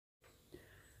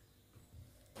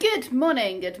Good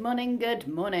morning, good morning, good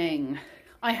morning.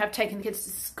 I have taken the kids to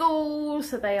school,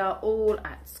 so they are all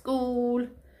at school.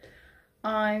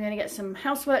 I'm going to get some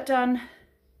housework done,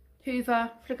 hoover,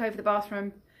 flick over the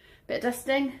bathroom, bit of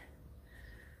dusting.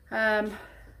 Oh,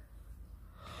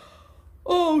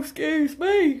 excuse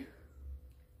me.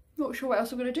 Not sure what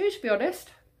else I'm going to do, to be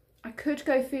honest. I could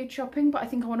go food shopping, but I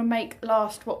think I want to make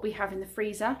last what we have in the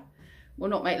freezer. Well,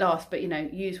 not make last, but, you know,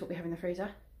 use what we have in the freezer.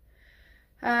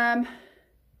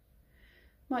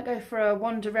 Might go for a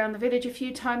wander around the village a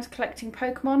few times collecting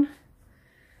Pokemon.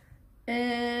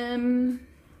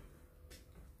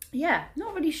 Yeah,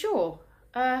 not really sure.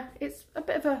 It's a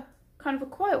bit of a kind of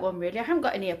a quiet one, really. I haven't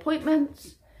got any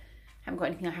appointments. Haven't got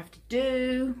anything I have to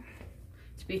do.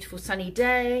 It's a beautiful sunny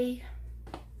day.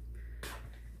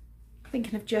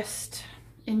 Thinking of just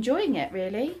enjoying it,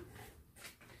 really.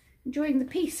 Enjoying the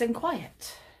peace and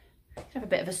quiet. Have a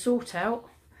bit of a sort out.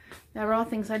 There are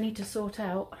things I need to sort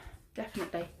out.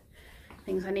 Definitely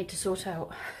things I need to sort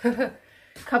out.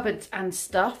 Cupboards and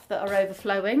stuff that are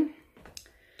overflowing.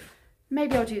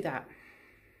 Maybe I'll do that.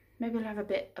 Maybe I'll have a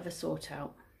bit of a sort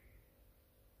out.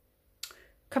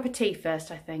 Cup of tea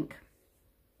first, I think.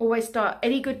 Always start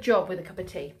any good job with a cup of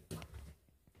tea.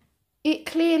 It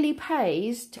clearly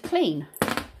pays to clean.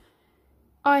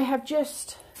 I have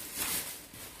just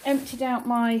emptied out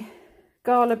my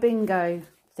Gala Bingo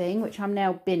thing, which I'm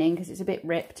now binning because it's a bit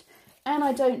ripped. And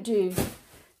I don't do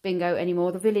bingo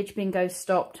anymore. The village bingo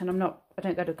stopped, and I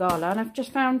don't go to Gala, and I've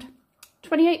just found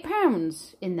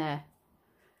 £28 in there.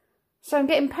 So I'm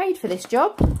getting paid for this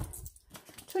job.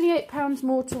 £28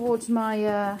 more towards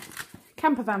my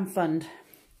camper van fund.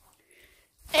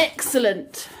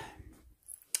 Excellent.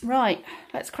 Right,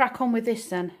 let's crack on with this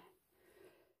then.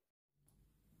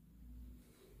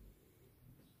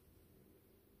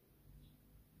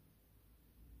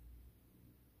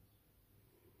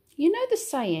 You know the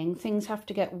saying, things have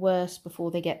to get worse before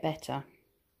they get better.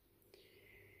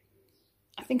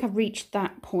 I think I've reached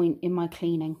that point in my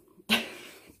cleaning.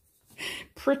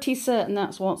 Pretty certain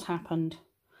that's what's happened.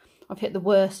 I've hit the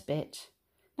worst bit.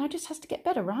 Now it just has to get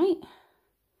better, right?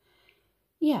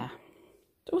 Yeah.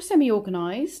 It's all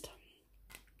semi-organised.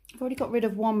 I've already got rid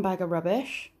of one bag of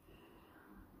rubbish.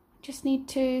 Just need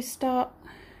to start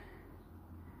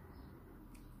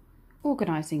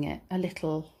organising it a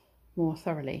little more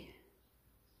thoroughly.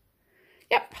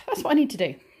 Yep, that's what I need to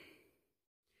do.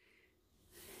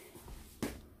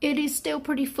 It is still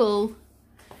pretty full,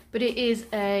 but it is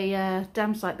a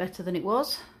damn sight better than it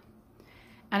was.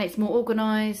 And it's more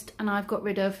organised, and I've got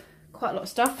rid of quite a lot of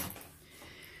stuff.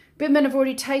 Binmen have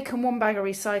already taken one bag of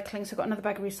recycling, so I've got another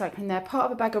bag of recycling there. Part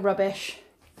of a bag of rubbish.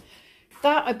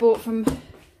 That I bought from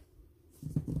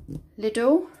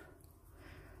Lidl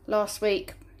last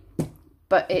week.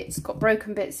 But it's got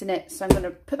broken bits in it, so I'm going to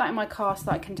put that in my car so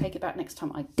that I can take it back next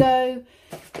time I go.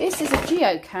 This is a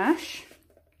geocache.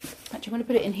 Actually, I'm going to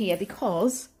put it in here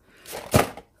because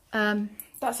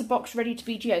that's a box ready to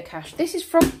be geocached. This is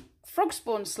from frog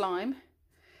spawn slime,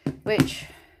 which,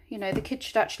 you know, the kids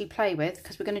should actually play with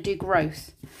because we're going to do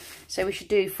growth. So we should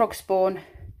do frog spawn,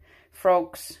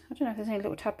 frogs. I don't know if there's any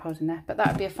little tadpoles in there, but that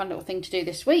would be a fun little thing to do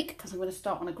this week because I'm going to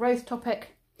start on a growth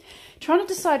topic. Trying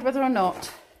to decide whether or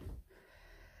not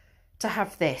to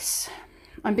have this.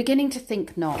 I'm beginning to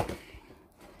think not,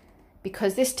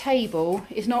 because this table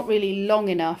is not really long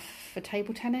enough for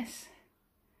table tennis.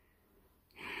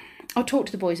 I'll talk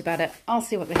to the boys about it. I'll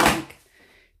see what they think.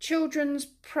 Children's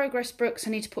progress books,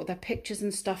 I need to put their pictures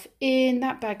and stuff in.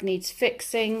 That bag needs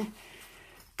fixing,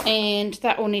 and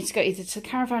that all needs to go either to the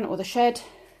caravan or the shed.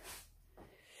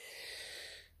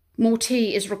 More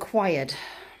tea is required.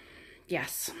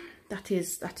 Yes, that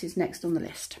is next on the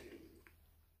list.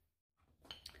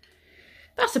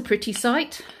 That's a pretty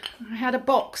sight. I had a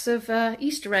box of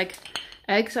Easter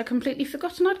eggs I completely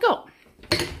forgotten I'd got.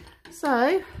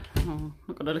 So, oh,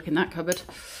 I've got to look in that cupboard.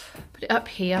 Put it up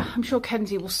here. I'm sure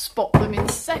Kenzie will spot them in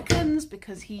seconds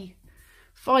because he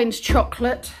finds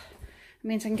chocolate. It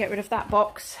means I can get rid of that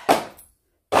box.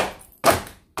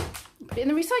 Put it in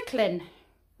the recycling.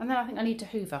 And then I think I need to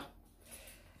hoover.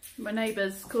 My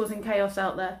neighbour's causing chaos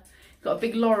out there. Got a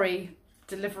big lorry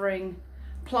delivering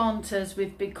planters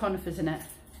with big conifers in it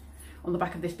on the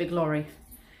back of this big lorry.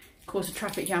 Caused a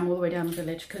traffic jam all the way down the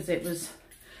village because it was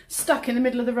stuck in the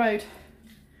middle of the road.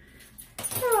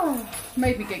 Oh,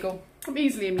 made me giggle. I'm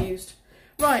easily amused.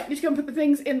 Right, need to go and put the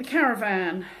things in the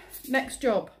caravan. Next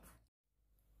job.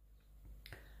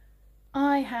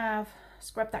 I have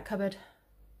scrubbed that cupboard.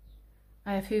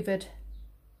 I have hoovered.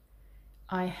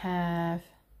 I have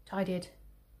tidied.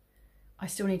 I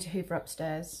still need to hoover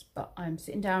upstairs, but I'm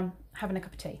sitting down having a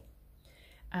cup of tea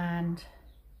and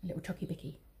a little chocky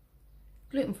bicky.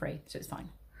 gluten-free, so it's fine.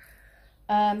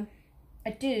 I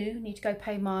do need to go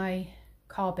pay my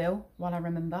car bill while I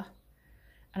remember.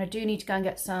 And I do need to go and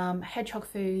get some hedgehog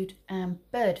food and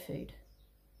bird food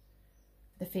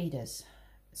for the feeders.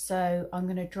 So I'm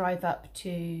going to drive up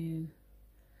to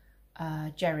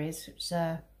Jerry's, which is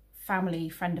a family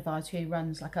friend of ours who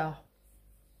runs like got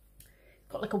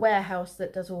like a warehouse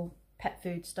that does all pet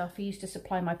food stuff. He used to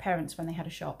supply my parents when they had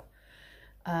a shop.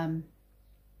 So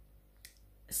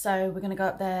we're going to go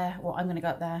up there, well, I'm going to go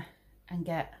up there and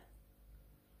get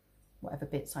whatever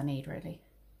bits I need, really.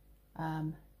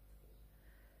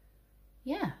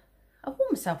 Yeah, I've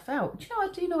worn myself out. Do you know,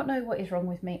 I do not know what is wrong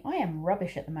with me. I am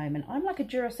rubbish at the moment. I'm like a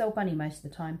Duracell bunny most of the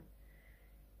time.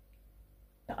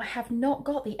 But I have not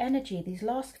got the energy. These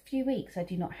last few weeks, I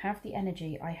do not have the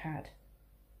energy I had.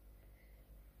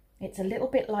 It's a little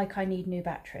bit like I need new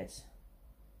batteries.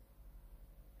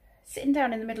 Sitting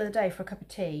down in the middle of the day for a cup of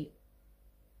tea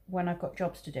when I've got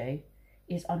jobs to do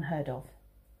is unheard of.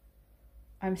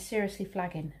 I'm seriously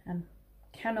flagging and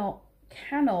cannot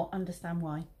understand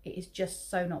why. It is just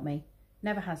so not me.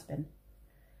 Never has been.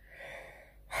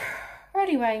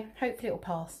 Anyway, hopefully it'll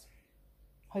pass.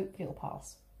 Hopefully it'll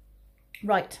pass.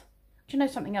 Right. Do you know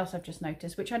something else I've just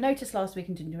noticed, which I noticed last week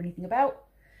and didn't do anything about?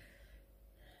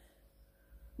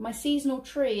 My seasonal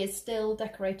tree is still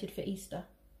decorated for Easter.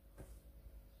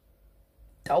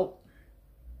 Oh.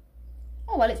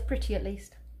 Oh, well, it's pretty at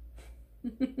least.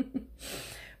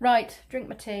 Right, drink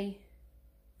my tea,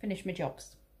 finish my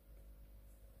jobs.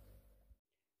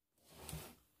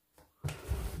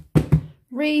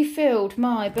 Refilled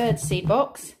my birdseed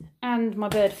box and my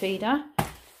bird feeder.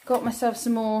 Got myself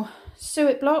some more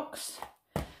suet blocks,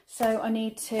 so I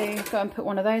need to go and put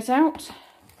one of those out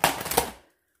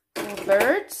for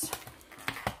birds.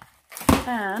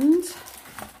 And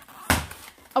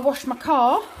I washed my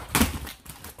car,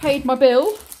 paid my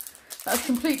bill. That's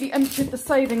completely emptied the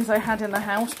savings I had in the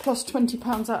house, plus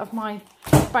 £20 out of my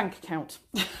bank account.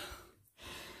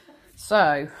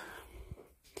 So,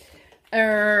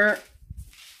 that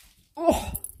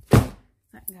can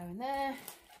go in there.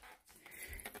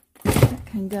 That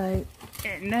can go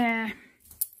in there.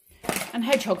 And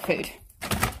hedgehog food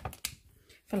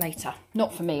for later.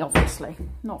 Not for me, obviously.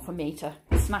 Not for me to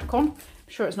snack on. I'm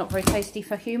sure it's not very tasty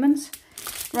for humans.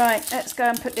 Right, let's go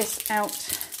and put this out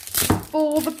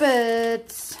for the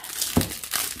birds.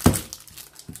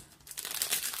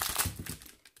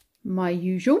 My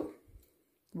usual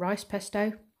rice,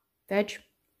 pesto, veg,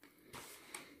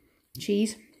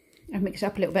 cheese. I've mixed it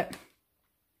up a little bit.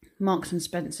 Marks and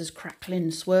Spencer's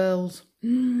crackling swirls.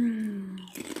 Yum.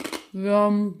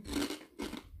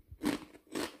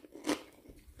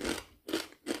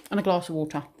 And a glass of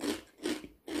water.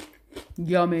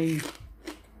 Yummy.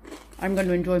 I'm going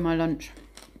to enjoy my lunch.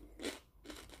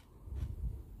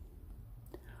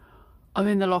 I'm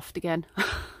in the loft again.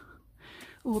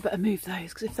 Oh, I better move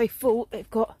those, because if they fall, they've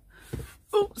got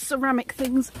ceramic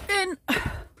things in.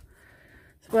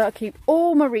 It's where I keep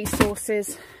all my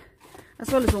resources,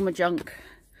 as well as all my junk.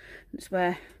 It's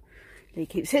where Lee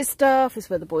keeps his stuff. It's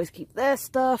where the boys keep their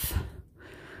stuff.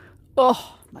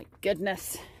 Oh, my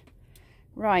goodness.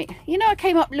 Right, you know, I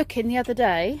came up looking the other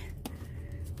day.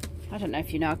 I don't know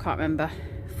if you know, I can't remember.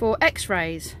 For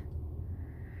x-rays.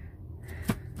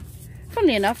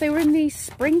 Funnily enough, they were in the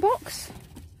Springboks.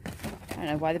 I don't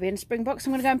know why they'd be in Springboks.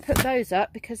 I'm going to go and put those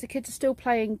up because the kids are still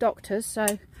playing doctors,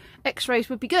 so x-rays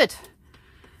would be good.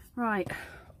 Right.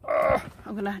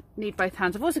 I'm going to need both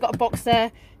hands. I've also got a box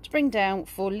there to bring down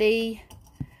for Lee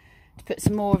to put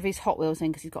some more of his Hot Wheels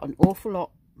in, because he's got an awful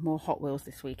lot more Hot Wheels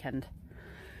this weekend.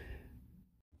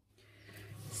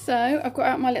 So I've got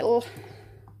out my little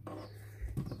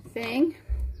thing,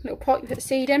 little pot you put the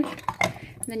seed in,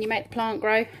 and then you make the plant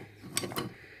grow. And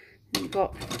you've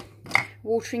got a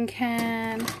watering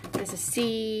can, there's a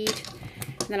seed,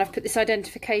 and then I've put this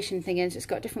identification thing in, so it's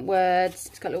got different words,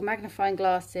 it's got a little magnifying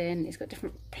glass in, it's got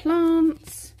different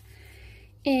plants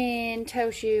in,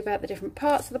 tells you about the different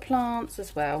parts of the plants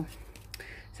as well.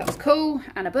 So that's cool,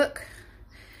 and a book.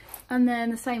 And then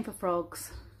the same for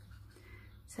frogs.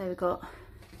 So we've got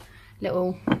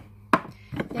little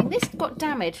thing. This got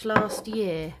damaged last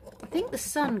year. I think the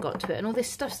sun got to it and all this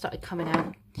stuff started coming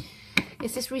out.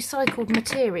 It's this recycled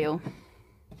material,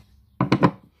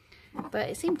 but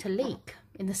it seemed to leak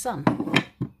in the sun.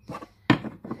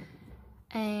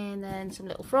 And then some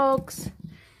little frogs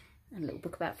and a little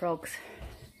book about frogs.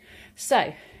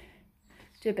 So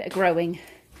do a bit of growing,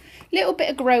 little bit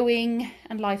of growing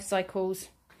and life cycles.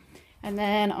 And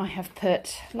then I have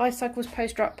put life cycles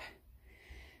poster up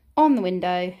on the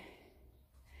window,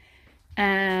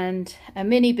 and a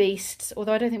mini beast,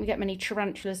 although I don't think we get many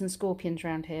tarantulas and scorpions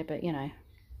around here, but you know,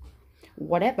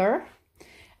 whatever.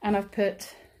 And I've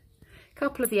put a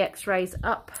couple of the x-rays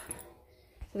up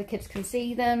so the kids can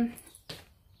see them.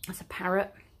 That's a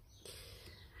parrot.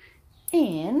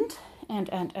 And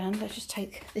let's just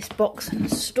take this box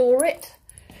and store it.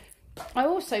 I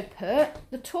also put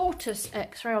the tortoise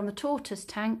x-ray on the tortoise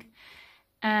tank,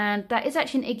 and that is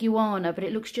actually an iguana, but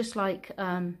it looks just like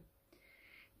a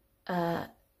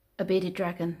bearded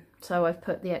dragon. So I've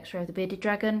put the x-ray of the bearded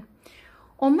dragon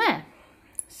on there.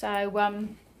 So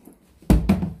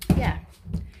yeah,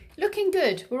 looking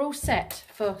good. We're all set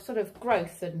for sort of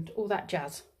growth and all that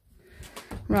jazz.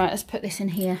 Right, let's put this in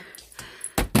here.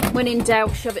 When in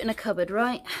doubt, shove it in a cupboard,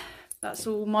 right? That's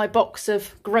all my box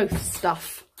of growth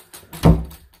stuff.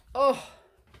 Oh,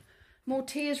 more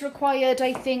tea is required,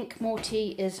 I think. More tea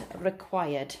is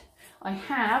required. I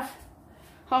have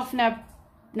half an hour.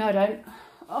 No, I don't.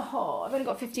 Oh, I've only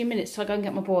got 15 minutes till I go and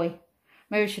get my boy.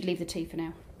 Maybe I should leave the tea for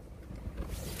now.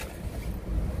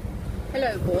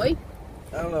 Hello, boy.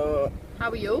 Hello. How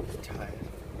are you? Tired.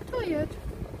 Tired.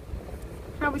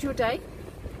 How was your day?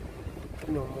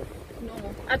 Normal.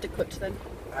 Normal. Adequate then.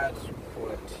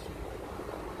 Adequate.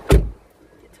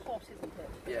 It's hot, isn't it?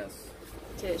 Yes.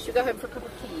 It is. Should we go home for a cup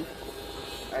of tea?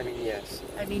 I mean, yes.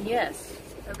 I mean, yes.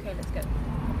 Okay, let's go.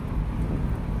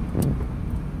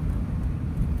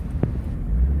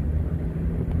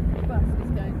 The bus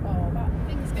is going. Oh, that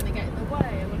thing's going to get in the way.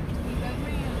 I want it to keep going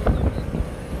round.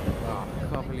 Oh, I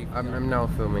can't believe I'm now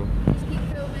filming. Just keep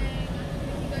filming.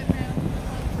 Keep going round.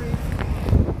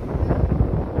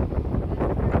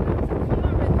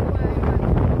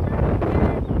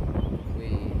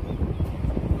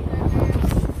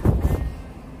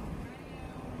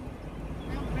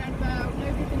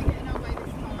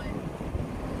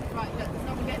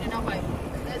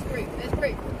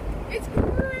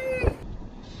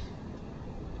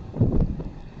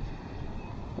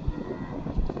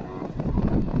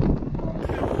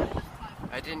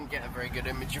 I didn't get a very good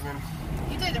image of him.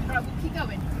 You did it, right? We'll keep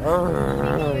going. Keep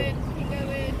going, keep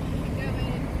going, keep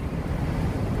going.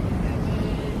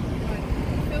 Right.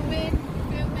 Filming,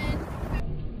 filming.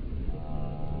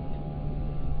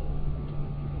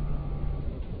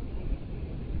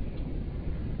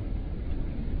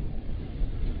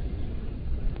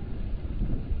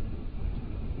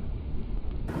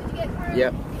 Did you get through?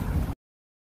 Yep.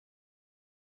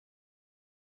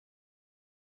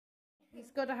 He's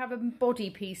got to have a body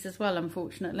piece as well,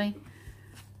 unfortunately.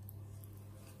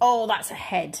 Oh, that's a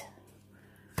head.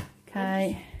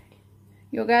 Okay.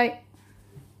 You okay?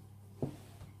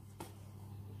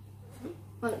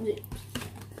 A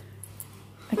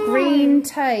green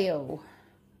tail.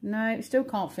 No, still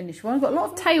can't finish one. We've got a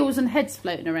lot of tails and heads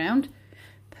floating around.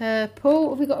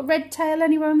 Purple. Have we got a red tail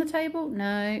anywhere on the table?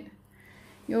 No.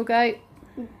 You'll go.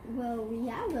 Well, we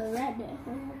have a red head.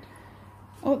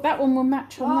 Oh, that one will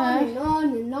match on there.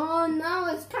 No,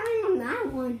 it's time on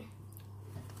that one.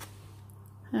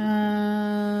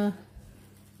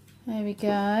 There we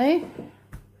go.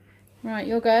 Right,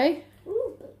 you'll go.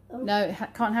 Ooh, No, it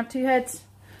can't have two heads.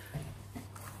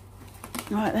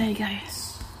 Right, there you go.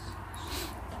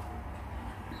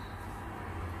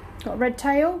 Got a red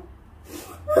tail.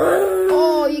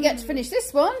 Oh, you get to finish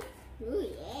this one. ooh,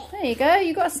 yeah. There you go,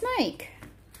 you got a snake.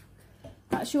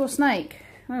 That's your snake.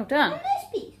 Well done. And this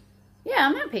piece. Yeah,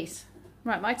 I'm that piece.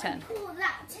 Right, my turn. Oh,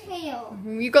 that tail.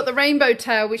 You got the rainbow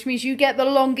tail, which means you get the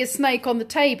longest snake on the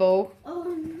table.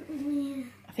 Oh, yeah.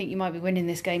 I think you might be winning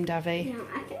this game, Davy. No,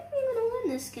 I think we're going to win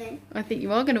this game. I think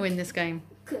you are going to win this game.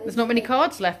 There's not many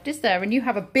cards left, is there? And you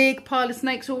have a big pile of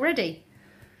snakes already.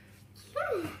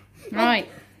 Right.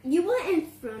 You were in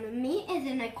front of me, and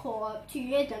then I caught up to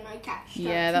you, and then I catched up.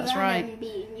 Yeah, that's right. I'm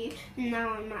beating you, and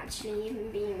now I'm actually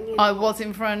even beating you. I was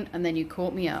in front and then you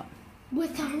caught me up.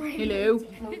 With the rainbow Hello.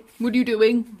 tail. What are you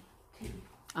doing?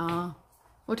 Ah.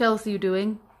 What else are you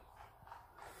doing?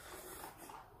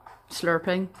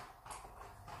 Slurping.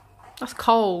 That's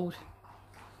cold.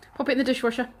 Pop it in the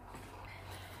dishwasher.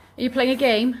 Are you playing a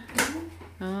game?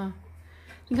 Ah. I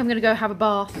think I'm going to go have a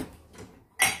bath.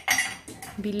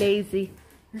 Be lazy.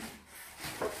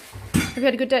 Have you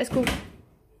had a good day at school? Do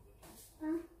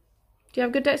you have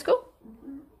a good day at school?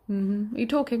 Are you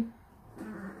talking?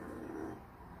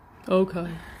 Okay.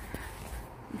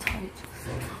 I'm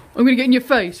gonna get in your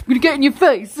face. I'm gonna get in your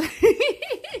face.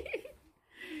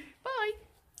 Bye.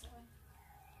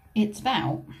 It's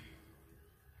about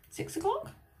 6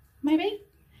 o'clock, maybe.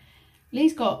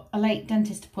 Lee's got a late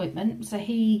dentist appointment, so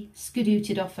he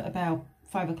scooted off at about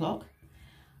 5 o'clock.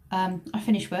 I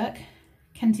finished work.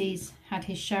 Kenzie's had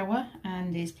his shower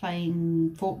and is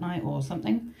playing Fortnite or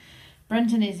something.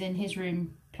 Brenton is in his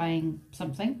room playing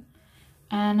something.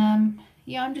 And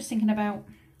yeah, I'm just thinking about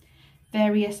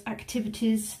various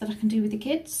activities that I can do with the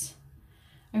kids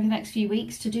over the next few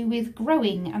weeks to do with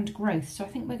growing and growth. So I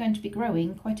think we're going to be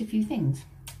growing quite a few things.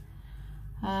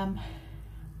 Yeah,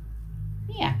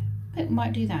 I think we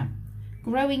might do that.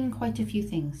 Growing quite a few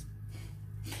things.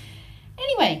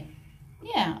 Anyway,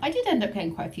 yeah, I did end up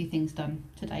getting quite a few things done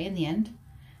today in the end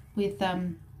with,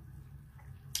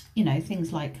 you know,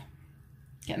 things like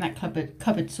getting that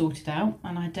cupboard sorted out,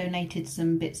 and I donated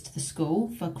some bits to the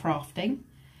school for crafting.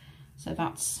 So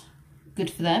that's good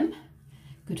for them,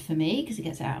 good for me, because it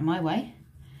gets it out of my way.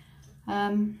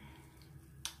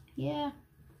 Yeah,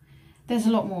 there's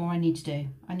a lot more I need to do.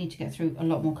 I need to get through a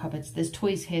lot more cupboards. There's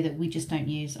toys here that we just don't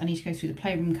use. I need to go through the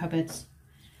playroom cupboards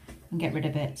and get rid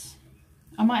of bits.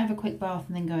 I might have a quick bath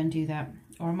and then go and do that,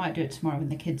 or I might do it tomorrow when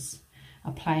the kids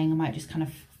are playing. I might just kind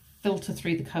of filter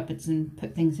through the cupboards and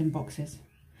put things in boxes.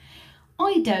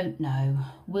 I don't know,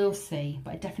 we'll see,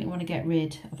 but I definitely want to get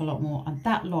rid of a lot more. And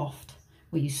that loft,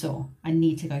 well, you saw, I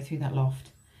need to go through that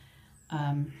loft. It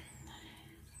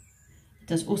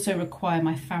does also require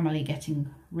my family getting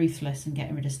ruthless and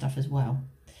getting rid of stuff as well.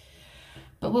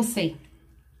 But we'll see.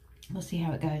 We'll see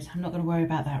how it goes. I'm not going to worry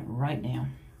about that right now.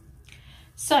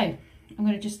 So I'm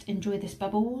going to just enjoy this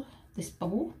bubble, just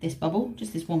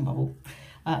this one bubble,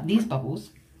 these bubbles.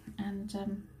 And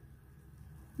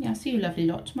yeah, I'll see you lovely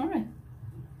lot tomorrow.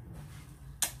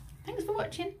 Thanks for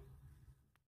watching.